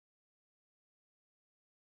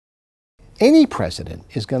any president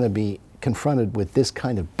is going to be confronted with this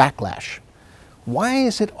kind of backlash. Why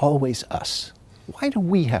is it always us? Why do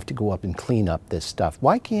we have to go up and clean up this stuff?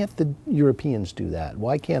 Why can't the Europeans do that?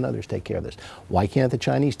 Why can't others take care of this? Why can't the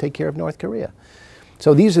Chinese take care of North Korea?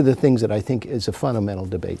 So these are the things that I think is a fundamental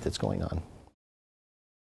debate that's going on.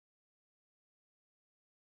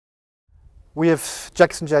 We have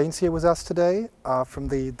Jackson Janes here with us today, from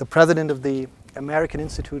the president of the American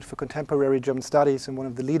Institute for Contemporary German Studies and one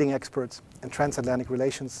of the leading experts in transatlantic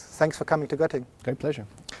relations. Thanks for coming to Göttingen. Great pleasure.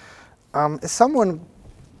 As someone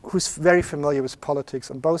who's very familiar with politics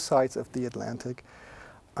on both sides of the Atlantic,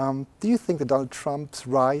 do you think that Donald Trump's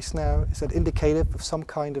rise now, is that indicative of some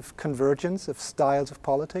kind of convergence of styles of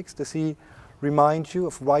politics? Does he remind you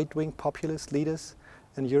of right-wing populist leaders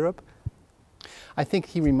in Europe? I think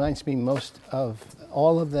he reminds me most of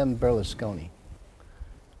all of them Berlusconi.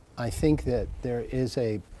 I think that there is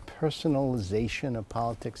a personalization of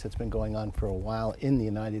politics that's been going on for a while in the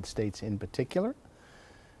United States in particular.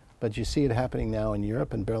 But you see it happening now in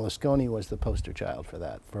Europe, and Berlusconi was the poster child for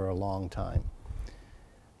that for a long time.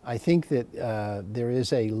 I think that there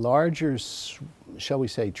is a larger, shall we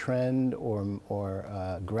say, trend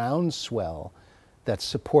or groundswell that's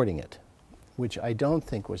supporting it, which I don't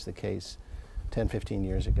think was the case 10, 15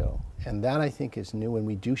 years ago. And that I think is new, and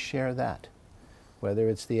we do share that. Whether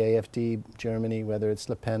it's the AfD Germany, whether it's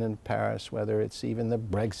Le Pen in Paris, whether it's even the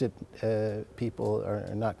Brexit people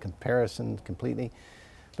are not comparison completely.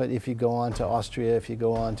 But if you go on to Austria, if you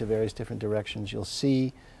go on to various different directions, you'll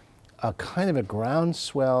see a kind of a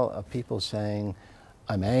groundswell of people saying,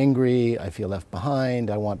 I'm angry, I feel left behind,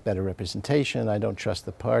 I want better representation, I don't trust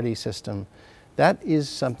the party system. That is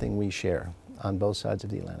something we share on both sides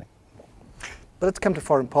of the Atlantic. But let's come to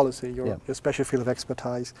foreign policy, your special field of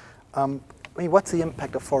expertise. I mean, what's the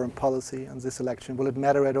impact of foreign policy on this election? Will it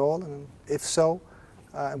matter at all? And if so,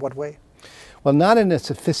 in what way? Well, not in a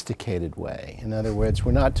sophisticated way. In other words,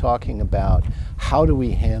 we're not talking about how do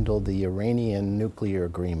we handle the Iranian nuclear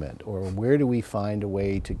agreement, or where do we find a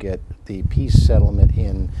way to get the peace settlement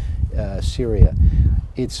in Syria.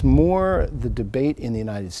 It's more the debate in the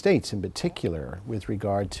United States in particular with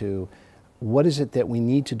regard to what is it that we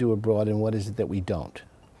need to do abroad and what is it that we don't.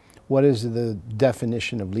 What is the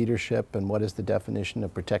definition of leadership and what is the definition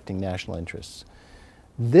of protecting national interests?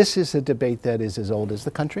 This is a debate that is as old as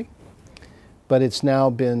the country, but it's now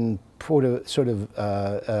been sort of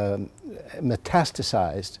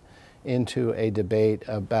metastasized into a debate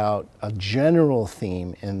about a general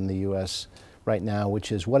theme in the U.S. right now, which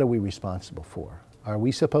is what are we responsible for? Are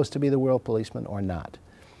we supposed to be the world policeman or not?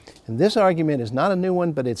 And this argument is not a new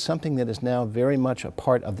one, but it's something that is now very much a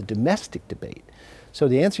part of the domestic debate. So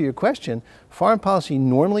to answer your question, foreign policy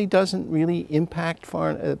normally doesn't really impact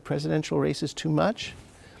foreign presidential races too much.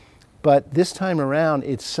 But this time around,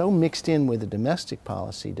 it's so mixed in with the domestic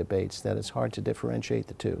policy debates that it's hard to differentiate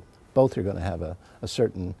the two. Both are going to have a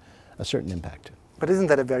certain impact. But isn't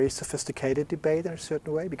that a very sophisticated debate in a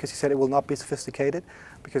certain way? Because you said it will not be sophisticated,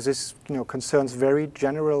 because this concerns very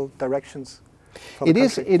general directions. It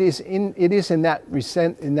is in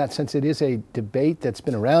that sense. It is a debate that's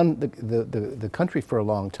been around the country for a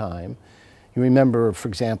long time. You remember, for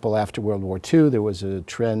example, after World War II, there was a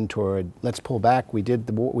trend toward let's pull back. We did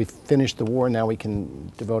the war. We finished the war. Now we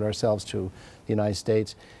can devote ourselves to the United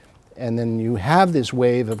States. And then you have this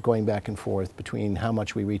wave of going back and forth between how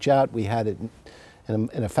much we reach out. We had it in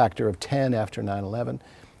a factor of 10 after 9/11.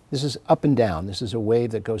 This is up and down. This is a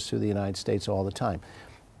wave that goes through the United States all the time.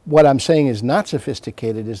 What I'm saying is not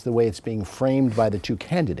sophisticated is the way it's being framed by the two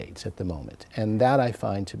candidates at the moment. And that I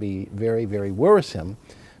find to be very, very worrisome,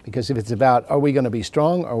 because if it's about are we going to be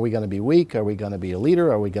strong, are we going to be weak, are we going to be a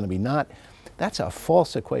leader, are we going to be not, that's a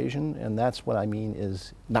false equation, and that's what I mean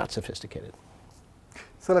is not sophisticated.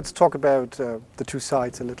 So let's talk about the two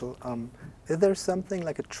sides a little. Is there something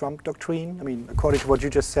like a Trump doctrine? I mean, according to what you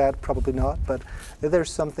just said, probably not, but is there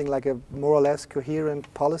something like a more or less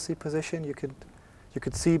coherent policy position you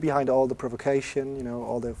could see behind all the provocation,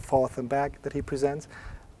 all the forth and back that he presents?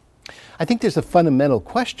 I think there's a fundamental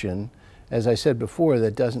question, as I said before,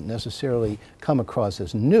 that doesn't necessarily come across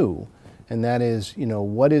as new, and that is,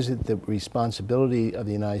 what is it the responsibility of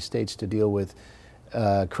the United States to deal with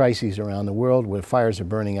crises around the world where fires are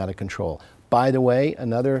burning out of control? By the way,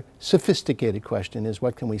 another sophisticated question is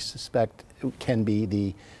what can we suspect can be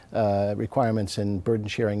the requirements and burden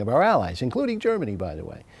sharing of our allies, including Germany, by the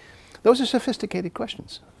way. Those are sophisticated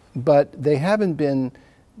questions, but they haven't been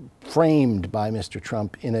framed by Mr.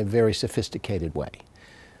 Trump in a very sophisticated way.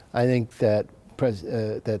 I think that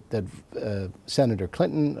Senator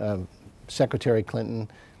Clinton, Secretary Clinton,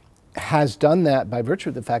 has done that by virtue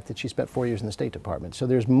of the fact that she spent 4 years in the State Department. So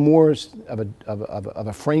there's more of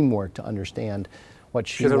a framework to understand what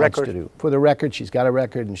she wants to do. For the record, she's got a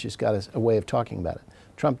record and she's got a way of talking about it.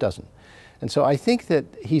 Trump doesn't. And so I think that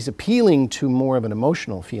he's appealing to more of an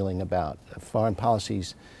emotional feeling about foreign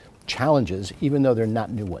policy's challenges, even though they're not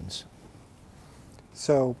new ones.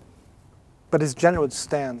 So, but his general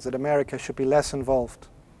stance that America should be less involved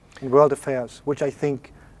in world affairs, which I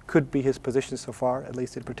think could be his position so far, at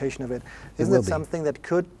least the interpretation of it. Isn't it something that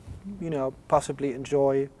could, possibly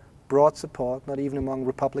enjoy broad support, not even among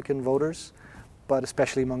Republican voters, but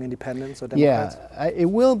especially among independents or Democrats? Yeah, it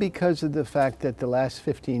will, because of the fact that the last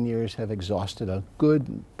 15 years have exhausted a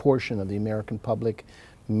good portion of the American public.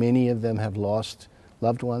 Many of them have lost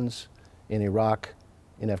loved ones in Iraq,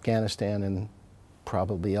 in Afghanistan, and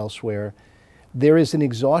probably elsewhere. There is an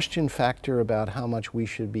exhaustion factor about how much we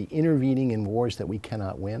should be intervening in wars that we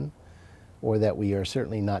cannot win, or that we are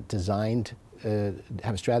certainly not designed to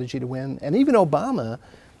have a strategy to win. And even Obama,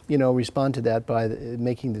 responded to that by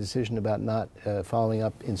making the decision about not following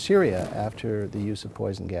up in Syria after the use of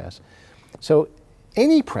poison gas. So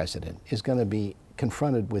any president is going to be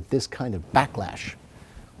confronted with this kind of backlash.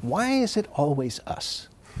 Why is it always us?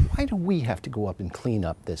 Why do we have to go up and clean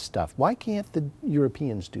up this stuff? Why can't the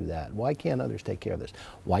Europeans do that? Why can't others take care of this?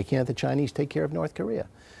 Why can't the Chinese take care of North Korea?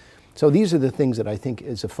 So these are the things that I think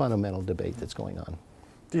is a fundamental debate that's going on.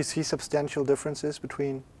 Do you see substantial differences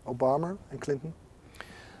between Obama and Clinton?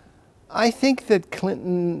 I think that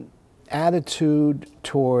Clinton's attitude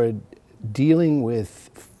toward dealing with,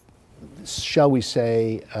 shall we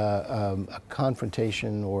say, a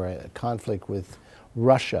confrontation or a conflict with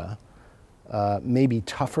Russia may be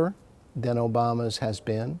tougher than Obama's has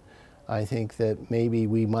been. I think that maybe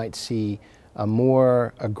we might see a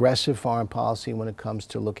more aggressive foreign policy when it comes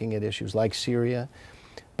to looking at issues like Syria.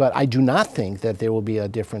 But I do not think that there will be a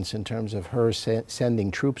difference in terms of her sending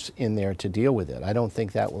troops in there to deal with it. I don't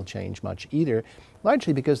think that will change much either,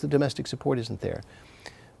 largely because the domestic support isn't there.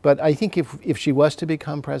 But I think if she was to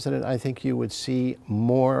become president, I think you would see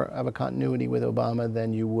more of a continuity with Obama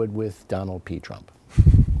than you would with Donald P. Trump.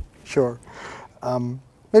 Sure.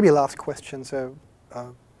 Maybe a last question. So,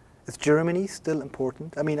 is Germany still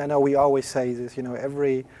important? I mean, I know we always say this,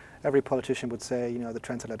 every politician would say, the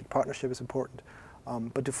transatlantic partnership is important.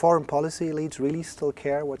 But do foreign policy elites really still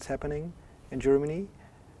care what's happening in Germany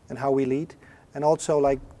and how we lead? And also,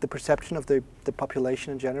 like, the perception of the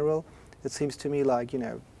population in general, it seems to me like,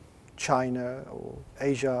 China or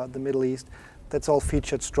Asia, the Middle East, that's all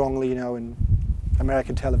featured strongly, in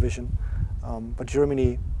American television. But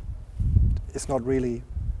Germany is not really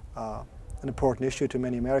an important issue to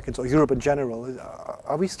many Americans, or Europe in general.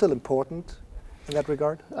 Are we still important in that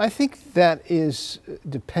regard? I think that is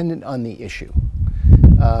dependent on the issue.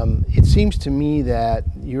 It seems to me that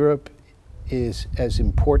Europe is as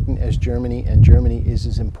important as Germany, and Germany is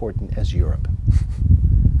as important as Europe,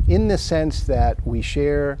 in the sense that we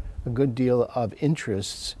share a good deal of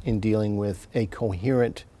interests in dealing with a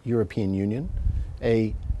coherent European Union,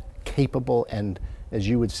 a capable and, as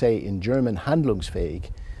you would say in German,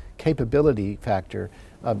 handlungsfähig, capability factor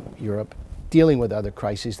of Europe, dealing with other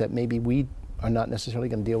crises that maybe we are not necessarily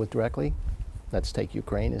going to deal with directly. Let's take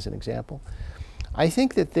Ukraine as an example. I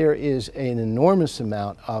think that there is an enormous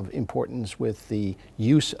amount of importance with the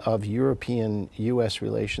use of European-U.S.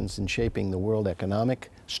 relations in shaping the world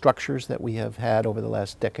economic structures that we have had over the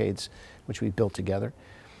last decades, which we've built together.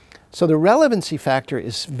 So the relevancy factor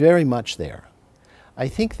is very much there. I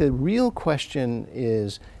think the real question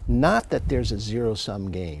is not that there's a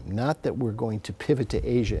zero-sum game, not that we're going to pivot to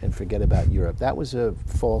Asia and forget about Europe. That was a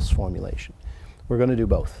false formulation. We're going to do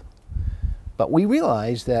both. But we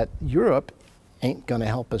realize that Europe ain't going to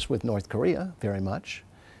help us with North Korea very much,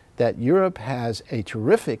 that Europe has a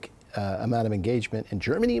terrific amount of engagement, in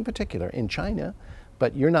Germany in particular, in China,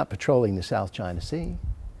 but you're not patrolling the South China Sea.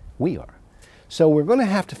 We are. So we're going to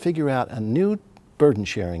have to figure out a new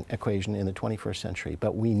burden-sharing equation in the 21st century,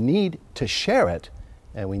 but we need to share it,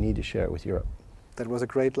 and we need to share it with Europe. That was a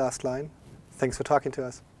great last line. Thanks for talking to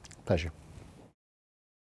us. Pleasure.